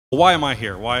Why am I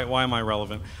here? Why am I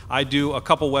relevant? I do a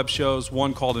couple web shows,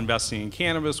 one called Investing in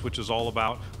Cannabis, which is all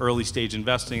about early stage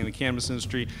investing in the cannabis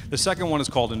industry. The second one is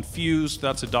called Infused.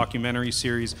 That's a documentary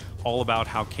series all about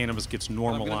how cannabis gets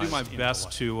normalized. I'm going to do my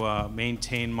best to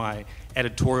maintain my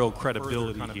editorial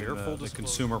credibility here, the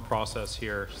consumer process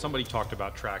here. Somebody talked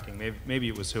about tracking, maybe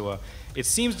it was Hua. It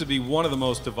seems to be one of the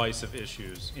most divisive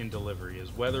issues in delivery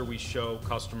is whether we show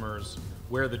customers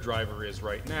where the driver is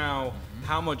right now,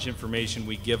 how much information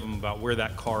we give them about where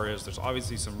that car is. There's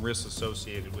obviously some risks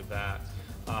associated with that.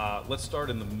 Let's start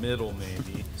in the middle,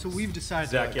 maybe. So we've decided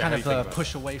Zach, to kind of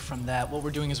push away from that. What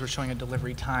we're doing is we're showing a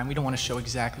delivery time. We don't want to show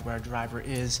exactly where our driver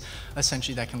is.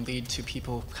 Essentially, that can lead to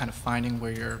people kind of finding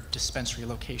where your dispensary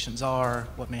locations are,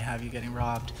 what may have you getting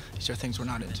robbed. These are things we're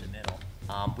not into. In the middle.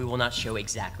 We will not show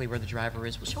exactly where the driver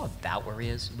is. We'll show about where he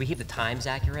is. We keep the times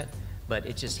accurate, but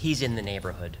it's just he's in the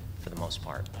neighborhood for the most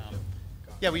part.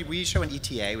 Yeah, we show an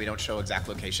ETA, we don't show exact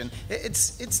location.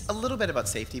 It's a little bit about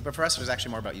safety, but for us it's actually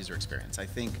more about user experience. I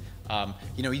think,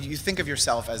 you know, you think of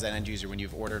yourself as an end user when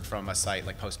you've ordered from a site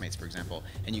like Postmates, for example,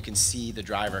 and you can see the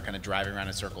driver kind of driving around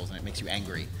in circles and it makes you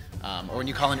angry. Or when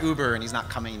you call an Uber and he's not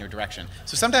coming in your direction.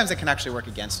 So sometimes it can actually work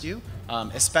against you,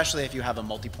 especially if you have a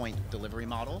multi-point delivery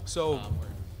model. So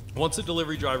once a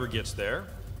delivery driver gets there,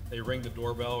 they ring the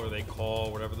doorbell or they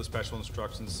call, whatever the special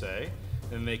instructions say,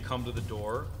 and they come to the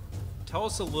door. Tell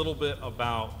us a little bit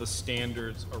about the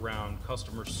standards around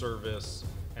customer service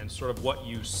and sort of what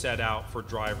you set out for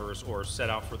drivers or set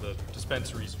out for the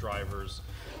dispensaries drivers.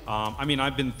 I mean,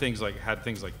 I've been had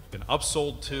things like been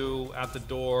upsold to at the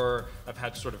door. I've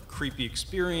had sort of creepy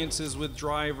experiences with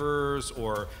drivers,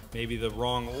 or maybe the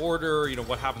wrong order. You know,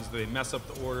 what happens if they mess up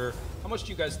the order? How much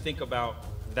do you guys think about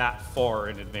that far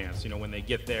in advance? You know, when they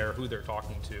get there, who they're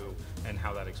talking to, and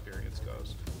how that experience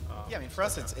goes. Yeah, I mean, for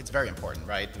us, it's very important,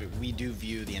 right? We do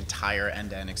view the entire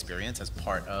end-to-end experience as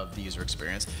part of the user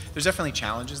experience. There's definitely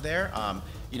challenges there.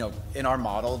 You know, in our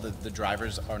model, the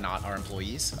drivers are not our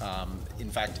employees.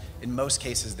 In fact, in most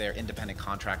cases, they're independent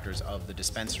contractors of the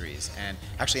dispensaries. And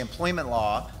actually, employment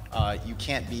law, you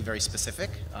can't be very specific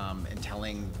in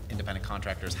telling independent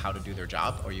contractors how to do their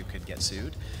job, or you could get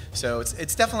sued. So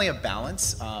it's definitely a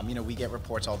balance. You know, we get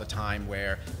reports all the time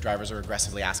where drivers are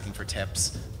aggressively asking for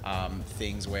tips,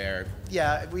 things where,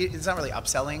 yeah, it's not really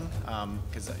upselling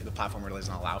because the platform really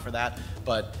doesn't allow for that.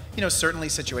 But, you know, certainly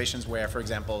situations where, for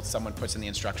example, someone puts in the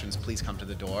instructions, please come to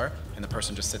the door, and the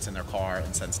person just sits in their car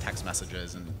and sends text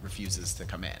messages and refuses to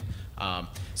come in.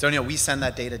 So, you know, we send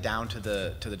that data down to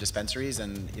the dispensaries,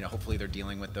 and, you know, hopefully they're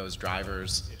dealing with those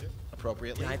drivers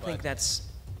appropriately. Yeah, I think that's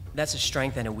a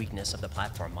strength and a weakness of the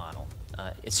platform model.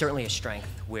 It's certainly a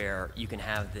strength where you can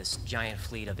have this giant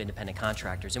fleet of independent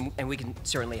contractors, and we can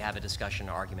certainly have a discussion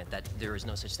or argument that there is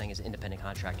no such thing as independent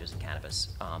contractors in cannabis,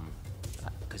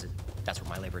 because that's what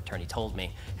my labor attorney told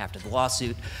me after the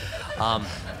lawsuit.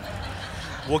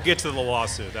 We'll get to the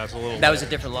lawsuit. That's a little. That was a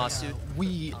different lawsuit.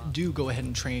 We do go ahead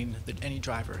and train any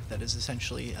driver that is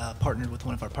essentially partnered with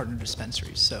one of our partner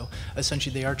dispensaries. So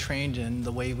essentially they are trained in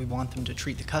the way we want them to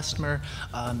treat the customer.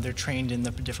 They're trained in the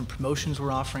different promotions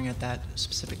we're offering at that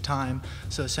specific time.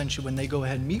 So essentially when they go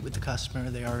ahead and meet with the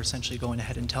customer, they are essentially going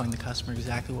ahead and telling the customer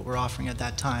exactly what we're offering at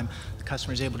that time. The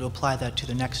customer is able to apply that to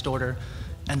the next order.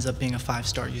 Ends up being a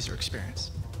 5-star user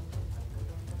experience.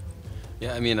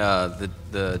 Yeah, I mean,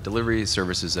 the delivery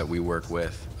services that we work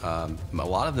with, a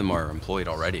lot of them are employed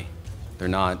already. They're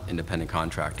not independent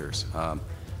contractors.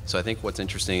 So I think what's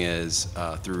interesting is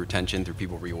through retention, through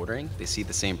people reordering, they see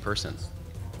the same person.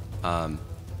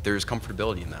 There's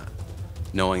comfortability in that,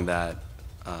 knowing that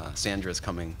Sandra's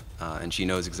coming and she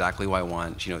knows exactly what I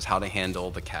want. She knows how to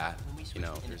handle the cat. When we You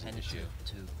know, switched there's an independent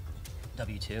issue. to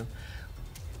W-2,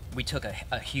 we took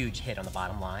a huge hit on the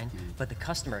bottom line, but the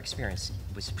customer experience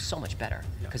was so much better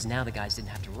because now the guys didn't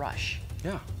have to rush.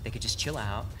 Yeah. They could just chill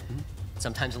out,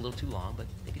 sometimes a little too long, but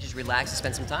they could just relax and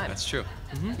spend some time. That's true.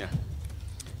 Yeah.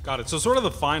 Got it. So sort of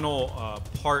the final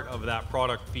part of that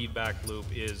product feedback loop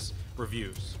is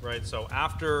reviews, right? So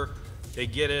after they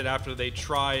get it, after they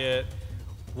try it,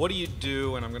 what do you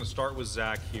do? And I'm going to start with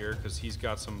Zach here because he's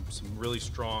got some really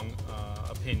strong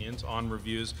opinions on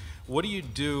reviews. What do you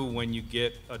do when you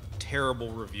get a terrible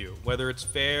review? Whether it's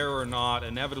fair or not,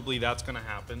 inevitably that's going to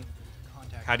happen.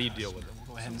 How do you deal with it?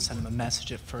 go ahead and send them a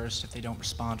message at first. If they don't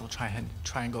respond, we'll try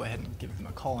and go ahead and give them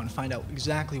a call and find out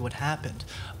exactly what happened.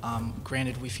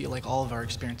 Granted, we feel like all of our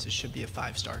experiences should be a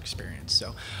 5-star experience,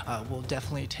 so we'll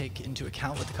definitely take into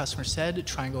account what the customer said,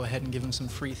 try and go ahead and give them some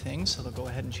free things, so they'll go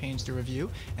ahead and change their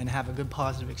review and have a good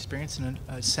positive experience and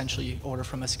essentially order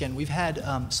from us again. We've had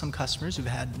some customers who've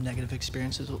had negative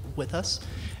experiences with us,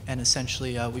 and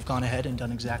essentially we've gone ahead and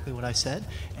done exactly what I said,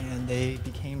 and they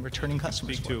became returning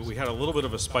customers. We had a little bit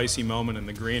of a spicy moment in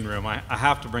the green room. I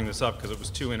have to bring this up because it was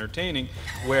too entertaining,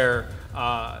 where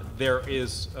there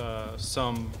is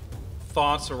some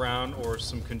thoughts around or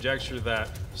some conjecture that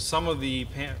some of the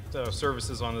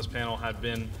services on this panel had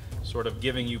been sort of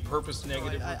giving you purpose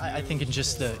negative reviews. I think in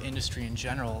just the industry in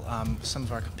general, some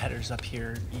of our competitors up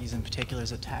here, Eaze in particular,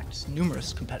 has attacked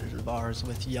numerous competitors of ours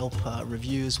with Yelp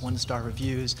reviews, 1-star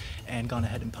reviews, and gone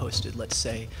ahead and posted, let's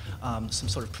say, some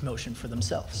sort of promotion for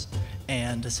themselves.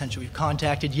 And essentially we've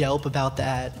contacted Yelp about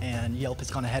that, and Yelp has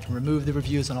gone ahead and removed the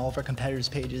reviews on all of our competitors'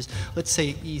 pages. Let's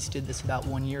say Eaze did this about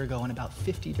 1 year ago in about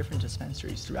 50 different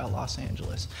dispensaries throughout Los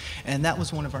Angeles. And that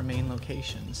was one of our main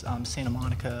locations, Santa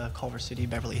Monica, Culver City,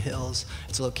 Beverly Hills.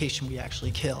 It's a location we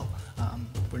actually kill.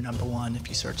 We're #1 if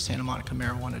you search Santa Monica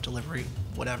marijuana delivery,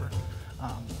 whatever.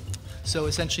 So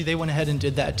essentially they went ahead and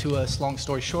did that to us. Long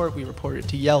story short, we reported it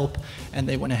to Yelp, and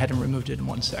they went ahead and removed it in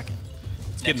 1 second.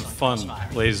 It's getting fun,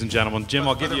 ladies and gentlemen. Jim,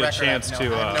 I'll give you a chance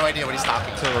to I have no idea what he's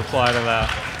talking about. to reply to that.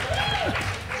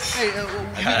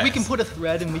 Hey, we can put a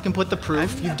thread and we can put the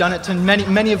proof. You've done it to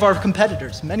many of our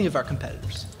competitors. Many of our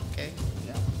competitors. Okay.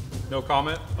 No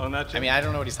comment on that, Jim? I mean, I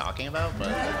don't know what he's talking about, but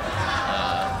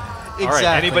All right.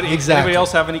 Anybody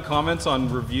else have any comments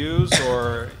on reviews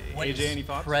or AJ, any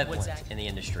thoughts? Prevalent in the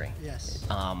industry. Yes.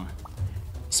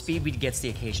 Speedweed gets the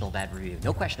occasional bad review,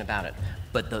 no question about it.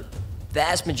 But the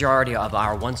vast majority of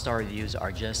our 1-star reviews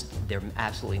are they're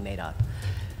absolutely made up.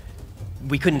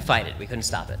 We couldn't fight it. We couldn't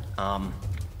stop it.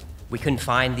 We couldn't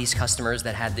find these customers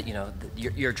that had,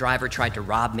 your driver tried to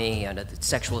rob me and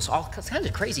sexual assault, all kinds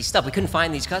of crazy stuff. We couldn't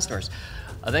find these customers.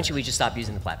 Eventually, we just stopped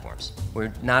using the platforms.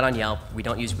 We're not on Yelp. We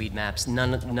don't use Weed Maps.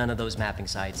 None of those mapping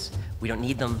sites. We don't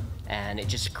need them, and it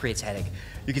just creates headache.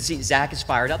 You can see Zach is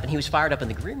fired up, and he was fired up in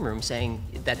the green room saying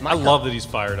that I love that he's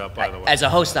fired up, by the way. As a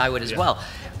host, I would as well.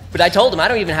 But I told him I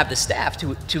don't even have the staff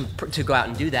to go out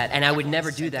and do that, and I would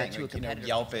never do that to a competitor.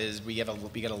 Yelp is we get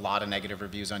a lot of negative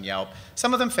reviews on Yelp.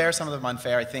 Some of them fair, some of them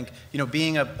unfair. I think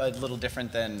being a little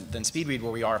different than Speedweed,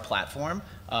 where we are a platform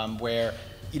where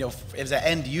as an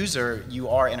end user, you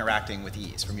are interacting with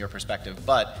Eaze from your perspective,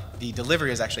 but the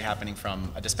delivery is actually happening from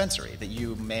a dispensary that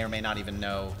you may or may not even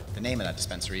know the name of that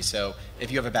dispensary. So if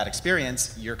you have a bad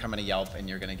experience, you're coming to Yelp and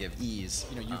you're going to give Eaze.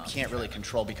 You can't really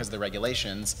control because of the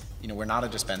regulations. We're not a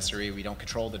dispensary. We don't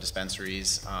control the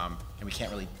dispensaries, and we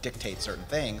can't really dictate certain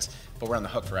things, but we're on the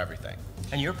hook for everything.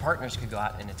 And your partners could go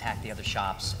out and attack the other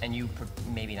shops, and you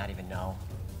maybe not even know.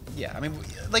 Yeah, I mean,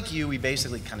 like you, we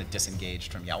basically kind of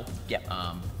disengaged from Yelp. Yep.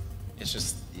 It's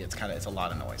just, it's a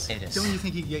lot of noise. It is. Don't you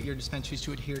think you can get your dispensaries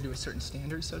to adhere to a certain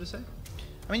standard, so to say?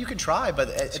 I mean, you can try, but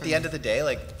at the end of the day,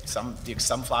 like some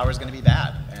flour is going to be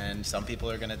bad, and some people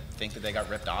are going to think that they got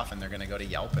ripped off, and they're going to go to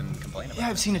Yelp and complain about it. Yeah,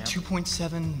 I've seen a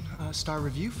 2.7 star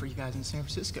review for you guys in San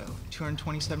Francisco.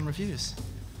 227 reviews.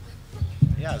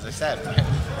 Yeah, as I said,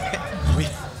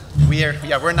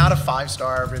 we're not a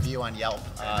 5-star review on Yelp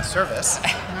service.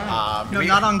 No,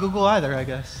 not on Google either, I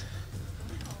guess.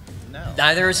 No.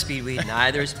 Neither is Speedweed.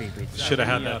 Neither is Speedweed. Should have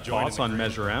had that thoughts on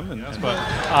Measure M, but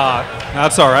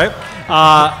that's all right.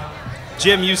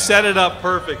 Jim, you set it up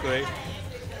perfectly.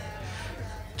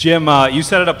 Jim, you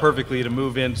set it up perfectly to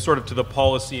move in sort of to the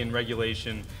policy and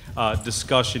regulation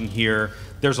discussion here.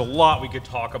 There's a lot we could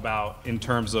talk about in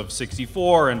terms of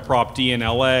 64 and Prop D in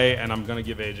LA, and I'm going to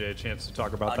give AJ a chance to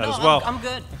talk about that as well. I'm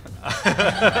good.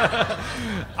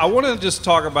 I want to just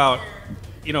talk about,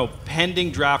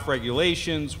 pending draft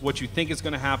regulations, what you think is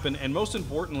going to happen, and most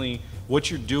importantly,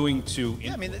 what you're doing to.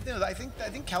 Yeah, I mean, I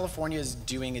think California is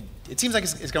doing it seems like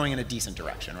it's going in a decent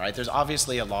direction, right? There's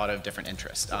obviously a lot of different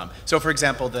interests. So, for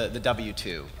example, the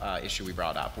W-2 issue we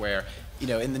brought up, where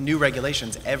in the new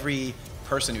regulations, every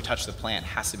person who touched the plant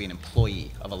has to be an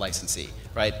employee of a licensee,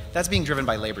 right? That's being driven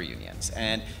by labor unions,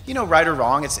 and right or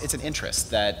wrong, it's an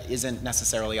interest that isn't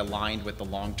necessarily aligned with the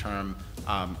long-term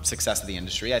success of the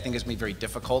industry. I think it's going to be very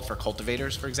difficult for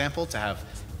cultivators, for example, to have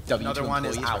W-2 Another one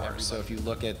is employees. hours. So if you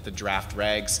look at the draft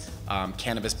regs,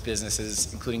 cannabis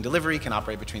businesses, including delivery, can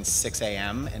operate between 6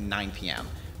 a.m. and 9 p.m.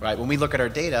 Right? When we look at our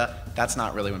data, that's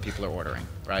not really when people are ordering,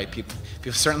 right? People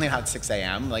certainly not at 6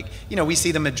 a.m. Like, we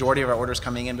see the majority of our orders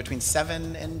coming in between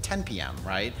 7 and 10 p.m.,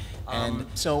 right? And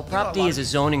so Prop D is a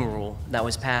zoning rule that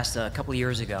was passed a couple of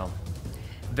years ago,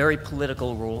 very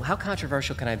political rule. How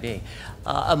controversial can I be?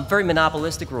 A very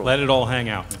monopolistic rule. Let it all hang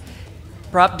out.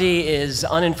 Prop D is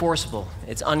unenforceable.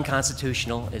 It's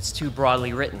unconstitutional. It's too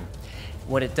broadly written.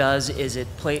 What it does is it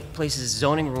places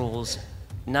zoning rules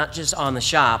not just on the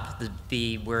shop,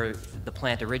 where the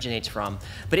plant originates from,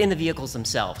 but in the vehicles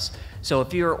themselves. So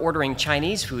if you're ordering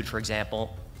Chinese food, for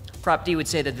example, Prop D would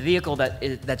say that the vehicle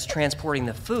that's transporting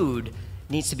the food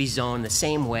needs to be zoned the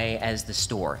same way as the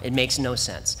store. It makes no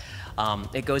sense.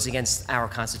 It goes against our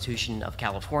Constitution of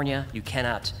California. You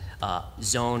cannot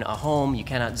zone a home, you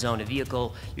cannot zone a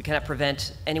vehicle, you cannot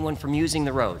prevent anyone from using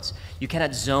the roads. You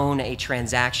cannot zone a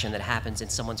transaction that happens in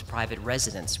someone's private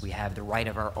residence. We have the right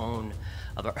of our own,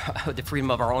 the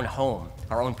freedom of our own home,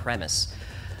 our own premise.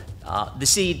 The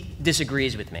city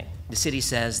disagrees with me. The city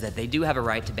says that they do have a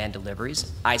right to ban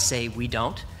deliveries. I say we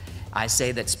don't. I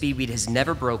say that Speedweed has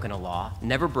never broken a law,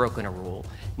 never broken a rule,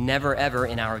 never ever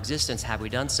in our existence have we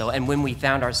done so. And when we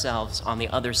found ourselves on the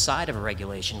other side of a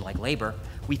regulation like labor,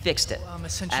 we fixed it.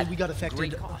 Essentially, we got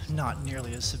affected, not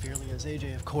nearly as severely as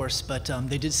AJ, of course, but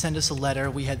they did send us a letter.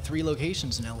 We had 3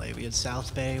 locations in LA. We had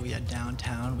South Bay, we had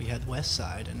downtown, we had West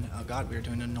Side, and God, we were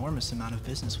doing an enormous amount of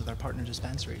business with our partner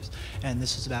dispensaries. And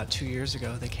this was about 2 years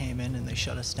ago. They came in and they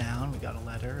shut us down. We got a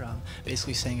letter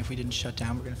basically saying if we didn't shut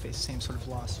down, we're going to face the same sort of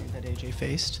lawsuit that AJ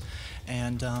faced.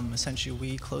 And essentially,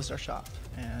 we closed our shop,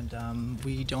 and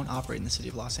we don't operate in the city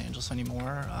of Los Angeles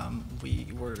anymore.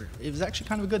 It was actually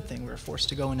kind of a good thing. We were forced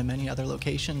to go into many other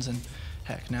locations, and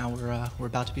heck, now we're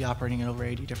about to be operating in over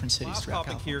 80 different cities throughout California.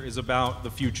 The topic here is about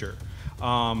the future.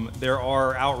 There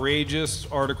are outrageous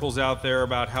articles out there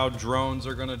about how drones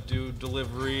are going to do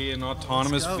delivery and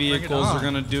autonomous vehicles are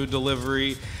going to do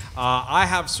delivery. I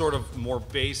have sort of more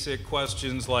basic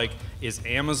questions like, is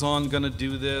Amazon going to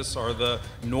do this? Are the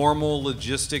normal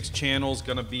logistics channels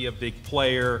going to be a big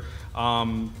player?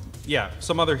 Yeah,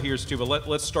 some other here's too, but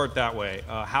let's start that way.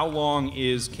 How long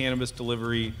is cannabis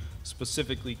delivery,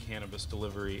 specifically cannabis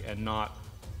delivery, and not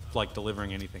like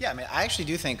delivering anything? Yeah, I mean, I actually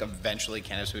do think eventually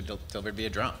cannabis would delivered via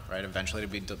drone, right? Eventually it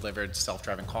would be delivered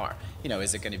self-driving car. You know,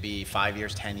 is it going to be 5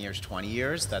 years, 10 years, 20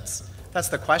 years? That's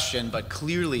the question, but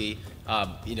clearly,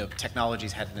 you know,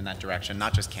 technology's headed in that direction,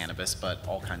 not just cannabis, but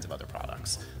all kinds of other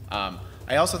products.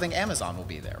 I also think Amazon will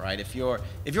be there, right? If you're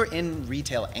in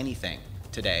retail anything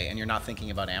today and you're not thinking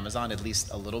about Amazon at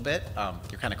least a little bit,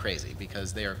 you're kind of crazy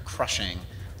because they are crushing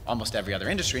almost every other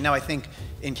industry. Now, I think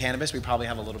in cannabis, we probably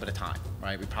have a little bit of time,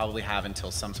 right? We probably have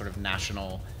until some sort of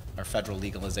national or federal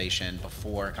legalization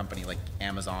before a company like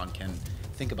Amazon can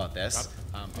think about this.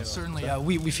 Certainly,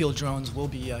 we feel drones will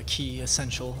be key,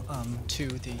 essential to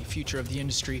the future of the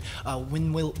industry.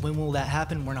 When will that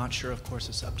happen? We're not sure. Of course,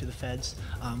 it's up to the feds.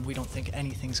 We don't think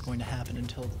anything's going to happen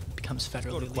until it becomes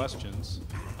federally legal. Questions.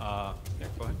 Yeah,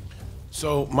 go ahead.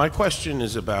 So my question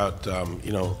is about,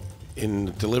 you know, in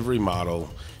the delivery model,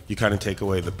 you kind of take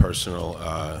away the personal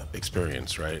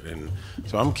experience, right? And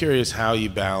so I'm curious how you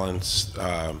balance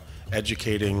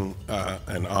educating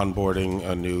and onboarding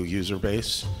a new user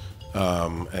base,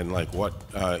 and like what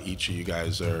each of you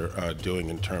guys are doing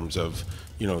in terms of,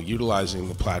 you know, utilizing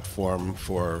the platform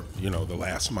for, you know, the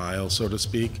last mile, so to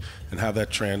speak, and how that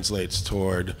translates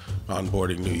toward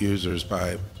onboarding new users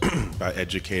by by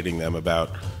educating them about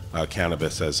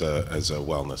cannabis as a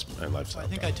wellness and lifestyle. I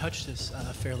think I touched this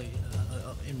fairly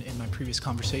in my previous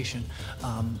conversation.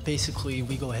 Basically,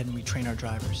 we go ahead and we train our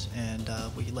drivers, and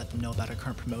we let them know about our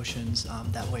current promotions.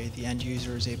 That way, the end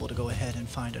user is able to go ahead and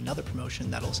find another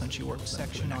promotion that'll essentially work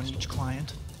section on each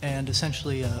client. And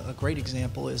essentially, a great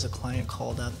example is a client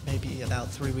called up maybe about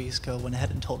 3 weeks ago, went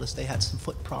ahead and told us they had some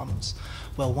foot problems.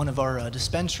 Well, one of our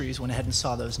dispensaries went ahead and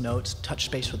saw those notes,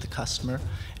 touched base with the customer,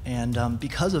 and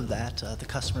because of that, the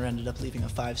customer ended up leaving a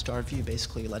 5-star review,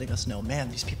 basically letting us know, man,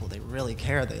 these people, they really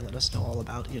care. They let us know all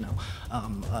about, you know,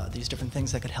 these different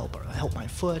things that could help my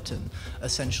foot, and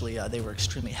essentially they were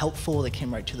extremely helpful. They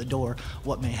came right to the door,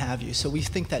 what may have you. So we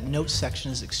think that notes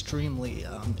section is extremely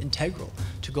integral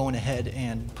to going ahead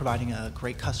and providing a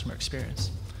great customer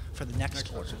experience for the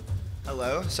next order.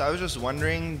 Hello. So I was just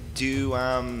wondering, do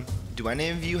any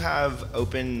of you have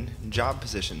open job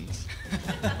positions?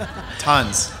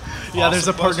 Tons. Yeah, there's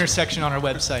a partner section on our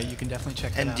website. You can definitely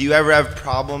check that out. And do you ever have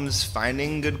problems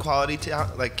finding good quality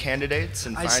like candidates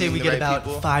and I'd finding say we the get right about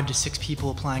people? 5 to 6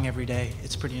 people applying every day.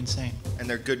 It's pretty insane. And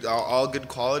they're good, all good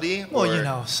quality? Well, or? you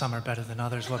know, some are better than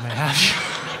others, what may have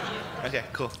you. Okay,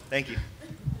 cool. Thank you.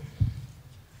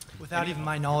 Without even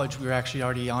my knowledge, we were actually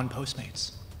already on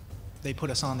Postmates. They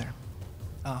put us on there.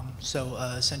 So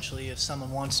essentially, if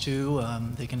someone wants to,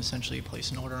 they can essentially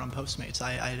place an order on Postmates.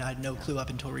 I had no clue up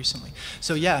until recently.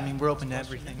 So yeah, I mean, we're open to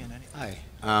everything and anything. Hi,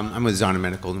 I'm with Zana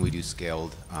Medical, and we do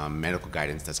scaled medical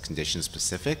guidance that's condition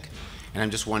specific. And I'm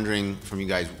just wondering from you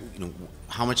guys,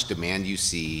 how much demand you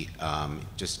see,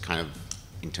 just kind of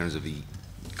in terms of the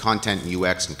content and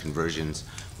UX and conversions,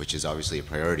 which is obviously a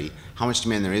priority. How much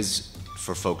demand there is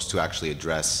for folks to actually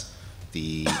address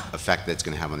the effect that's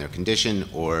going to have on their condition,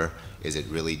 or is it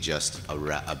really just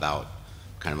about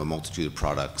kind of a multitude of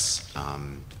products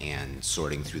and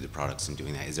sorting through the products and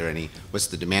doing that? Is there what's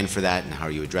the demand for that, and how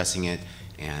are you addressing it,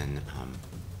 and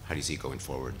how do you see it going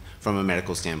forward? From a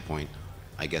medical standpoint,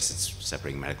 I guess it's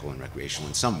separating medical and recreational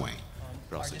in some way.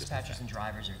 But Our also dispatchers and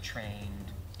drivers are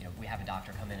trained. We have a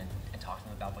doctor come in and talk to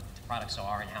them about what the products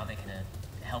are and how they can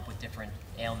help with different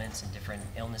ailments and different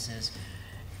illnesses.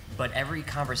 But every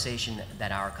conversation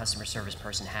that our customer service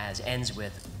person has ends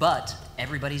with, but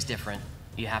everybody's different.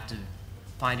 You have to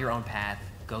find your own path,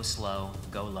 go slow,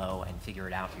 go low, and figure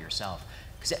it out for yourself.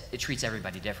 Because it treats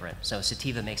everybody different. So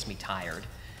sativa makes me tired,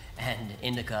 and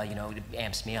indica, it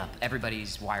amps me up.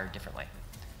 Everybody's wired differently.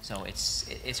 So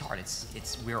it's hard.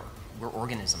 We're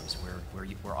organisms.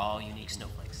 We're all unique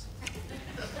snowflakes.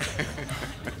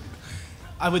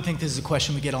 I would think this is a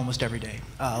question we get almost every day.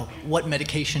 What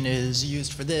medication is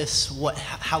used for this?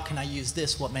 How can I use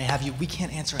this? What may have you? We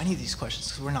can't answer any of these questions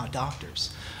because we're not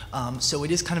doctors. So it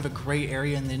is kind of a gray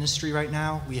area in the industry right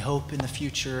now. We hope in the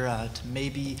future to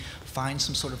maybe find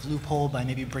some sort of loophole by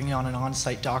maybe bringing on an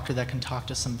on-site doctor that can talk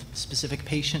to some specific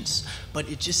patients. But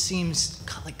it just seems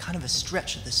like kind of a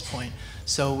stretch at this point.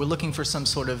 So we're looking for some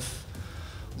sort of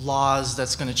laws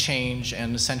that's going to change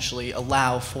and essentially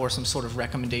allow for some sort of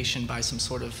recommendation by some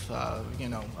sort of,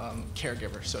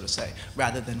 caregiver, so to say,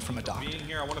 rather than from a doctor. Being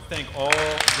here, I want to thank all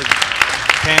the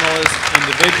panelists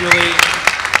individually.